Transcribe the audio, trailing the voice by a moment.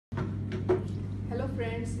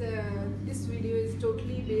friends, this video is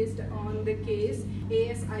totally based on the case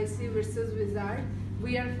ASIC versus Vizard.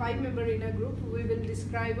 We are 5 members in a group. We will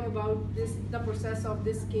describe about the process of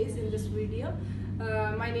this case in this video.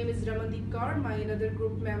 My name is Ramandeep Kaur. My another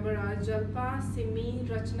group member are Jalpa, Simi,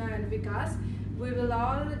 Rachna and Vikas. We will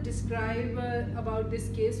all describe about this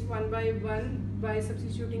case one by one by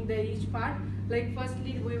substituting each part. Like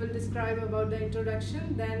firstly, we will describe about the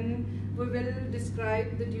introduction, then we will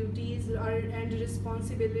describe the duties and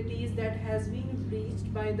responsibilities that has been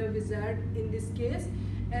breached by the Vizard in this case,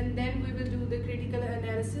 and then we will do the critical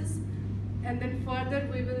analysis, and then further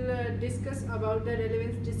we will discuss about the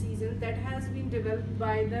relevant decisions that has been developed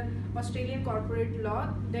by the Australian corporate law.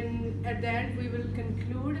 Then at the end we will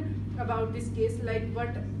conclude about this case, like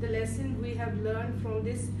what the lesson we have learned from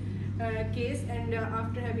this case, and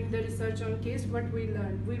after having the research on case, what we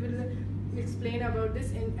learned. We will explain about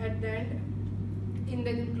this at the end in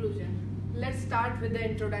the conclusion. Let's start with the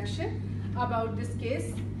introduction about this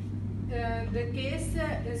case. The case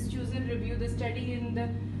is chosen review the study in the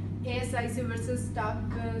ASIC versus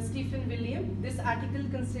Stephen William. This article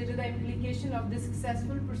considers the implication of the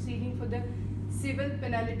successful proceeding for the civil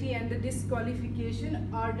penalty and the disqualification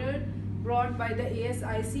order brought by the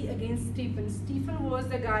ASIC against Stephen. Stephen was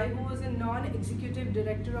the guy who was a non-executive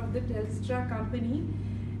director of the Telstra company,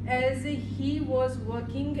 as he was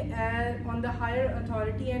working on the higher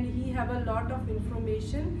authority, and he have a lot of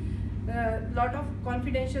information, lot of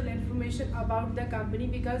confidential information about the company,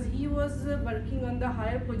 because he was working on the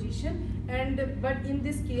higher position, but in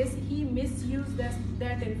this case he misused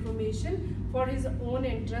that information for his own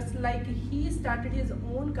interest. Like he started his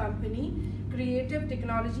own company, Creative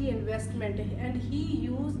Technology Investment, and he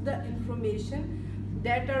used the information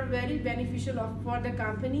that are very beneficial for the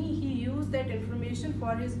company. He used that information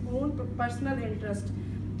for his own personal interest,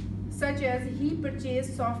 such as he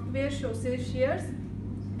purchased software shares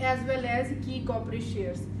as well as key corporate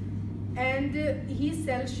shares, and he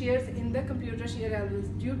sells shares in the computer share levels.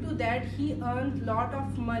 Due to that, he earned lot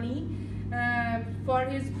of money for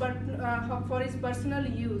his personal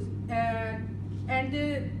use, and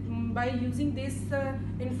by using this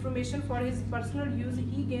information for his personal use,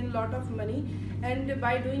 he gained lot of money. And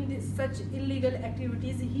by doing such illegal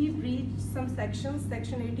activities, he breached some sections,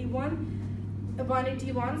 section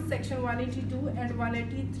 181, section 182 and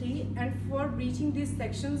 183, and for breaching these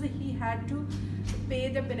sections he had to pay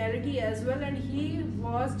the penalty as well, and he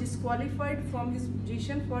was disqualified from his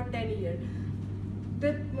position for 10 years.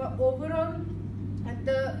 The overall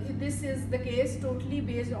this is the case totally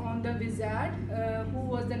based on the Vizard, who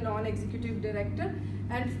was the non-executive director,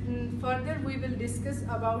 and further we will discuss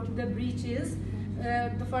about the breaches,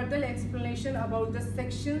 the further explanation about the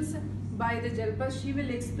sections by the Jalpa. She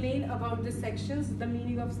will explain about the sections, the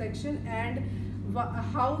meaning of section, and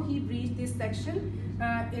how he breached this section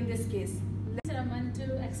in this case. Raman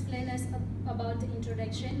to explain us about the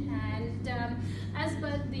introduction, and as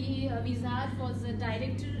per the Vizard was the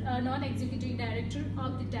director, non-executive director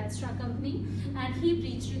of the Telstra company, and he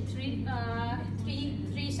breached three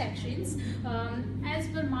sections. As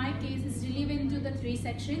per my case, is relevant to the 3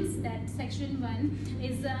 sections. That section 1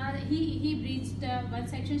 is he breached one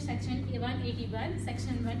section, section 181,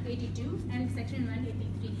 section 182, and section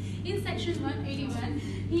 183. In section 181,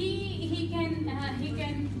 he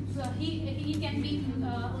can be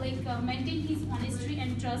maintain his honesty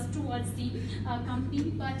and trust towards the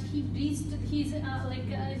company, but he breached his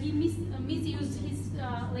he misused his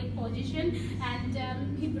position, and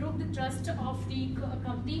he broke the trust of the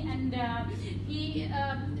company, and he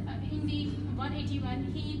in the 181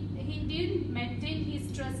 he didn't maintain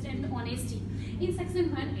his trust and honesty. In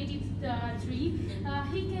section 183,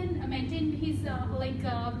 he can maintain his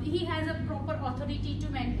he has a proper authority to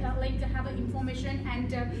have information,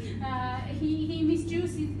 and he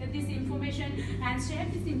misuses this information and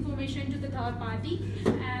shared this information to the third party,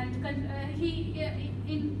 and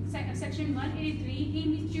in section 183 he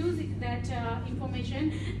misuses that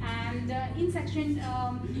information, and in section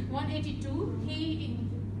 182 he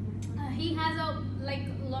has a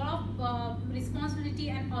lot of responsibility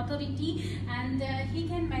and authority, and he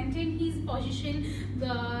can maintain his position,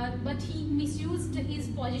 but he misused his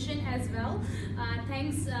position as well.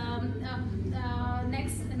 Thanks.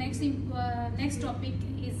 Next topic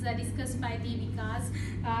is discussed by the Vikas.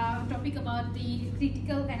 Topic about the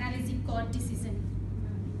critical analysis court decision.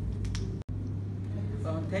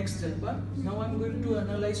 Thanks, Jalpa. Now I'm going to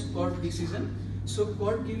analyze court decision. So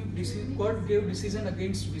court gave decision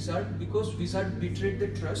against Vizard because Vizard betrayed the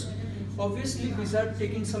trust. obviously Vizard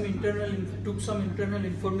taking some took some internal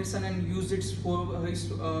information and used it for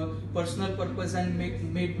his personal purpose and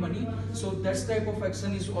made money. So that type of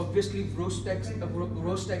action is obviously gross tax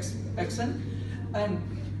action, and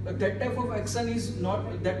that type of action is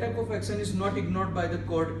not ignored by the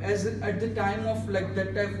court, as at the time of like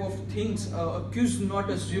that type of things, accused not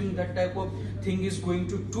assume that type of thing is going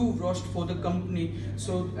to too roast for the company.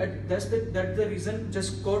 So that's the reason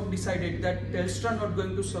just court decided that Telstra not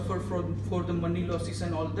going to suffer for the money losses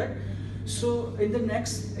and all that. So in the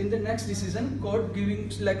next decision, court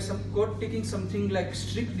taking something like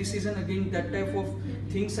strict decision against that type of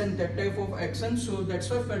things and that type of action. So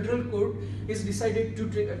that's why federal court is decided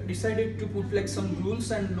to put like some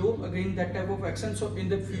rules and law against that type of action. So in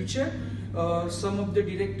the future, some of the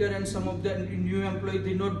director and some of the new employee,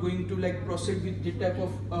 they're not going to like proceed with the type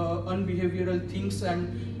of unbehavioral things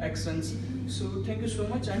and actions. So thank you so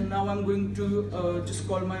much, and now I'm going to just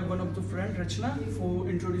call my one of the friend Rachna for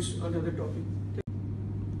introduce another topic.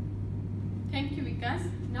 Thank you, Vikas.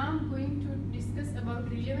 Now I'm going to discuss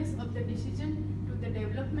about relevance of the decision to the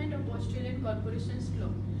development of Australian corporations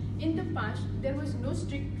law. In the past, there was no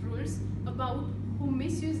strict rules about who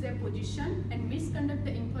misuse their position and misconduct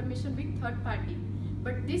the information with third party.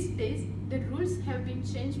 But these days, the rules have been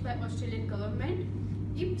changed by Australian government.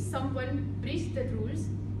 If someone breaches the rules,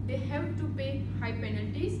 they have to pay high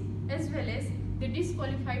penalties, as well as they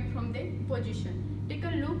disqualified from their position. Take a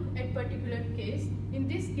look at particular case. In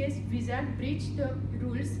this case, Vizard breached the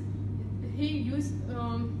rules. He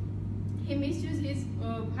misused his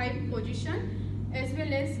high position, as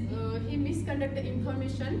well as he misconduct the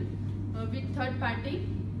information with third party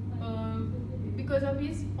because of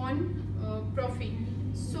his own profit.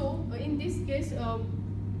 So in this case,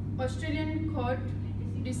 Australian court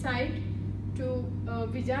decide to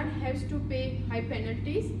Vizard has to pay high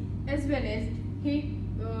penalties, as well as he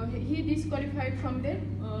disqualified from their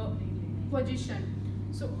position.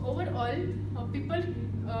 So overall, people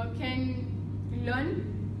can learn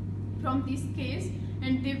from this case,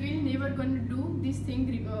 and they will never gonna do this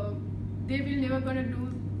thing. They will never gonna do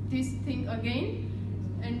this thing again.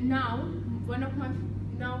 And now one of the friend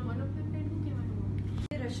who came along.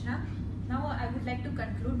 Rachna, now I would like to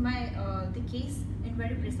conclude my the case in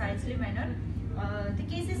very precisely manner. The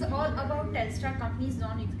case is all about Telstra company's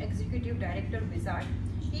non-executive director Vizard.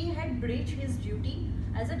 He had breached his duty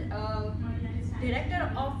as a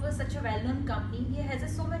director of such a well-known company. He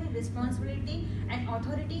has so many responsibility and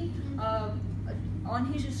authority on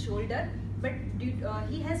his shoulder, but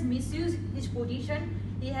he has misused his position.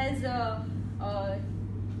 He has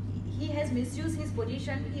misused his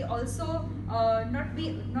position. He also not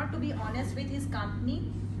to be honest with his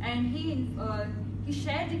company, and he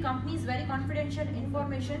shared the company's very confidential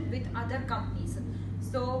information with other companies.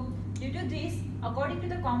 So due to this, according to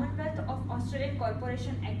the Commonwealth of Australian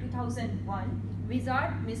Corporation Act 2001,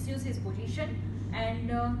 Vizard misused his position,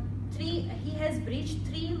 and he has breached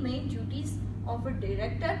three main duties of a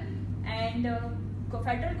director, and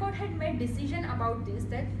federal court had made decision about this,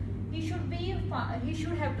 that he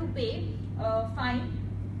should have to pay fine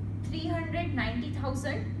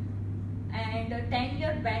 390,000 and a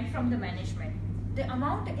 10-year ban from the management. The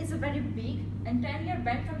amount is very big, and 10-year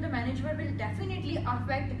ban from the management will definitely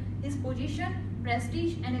affect his position,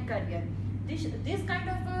 prestige and a career. This kind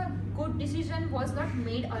of a good decision was not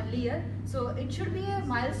made earlier, so it should be a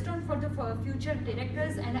milestone for the future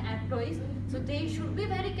directors and employees. So they should be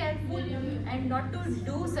very careful and not to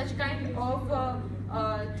do such kind of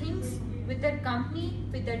things with their company,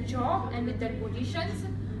 with their job and with their positions,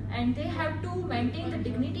 and they have to maintain the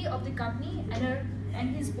dignity of the company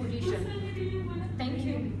and his position. Thank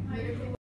you.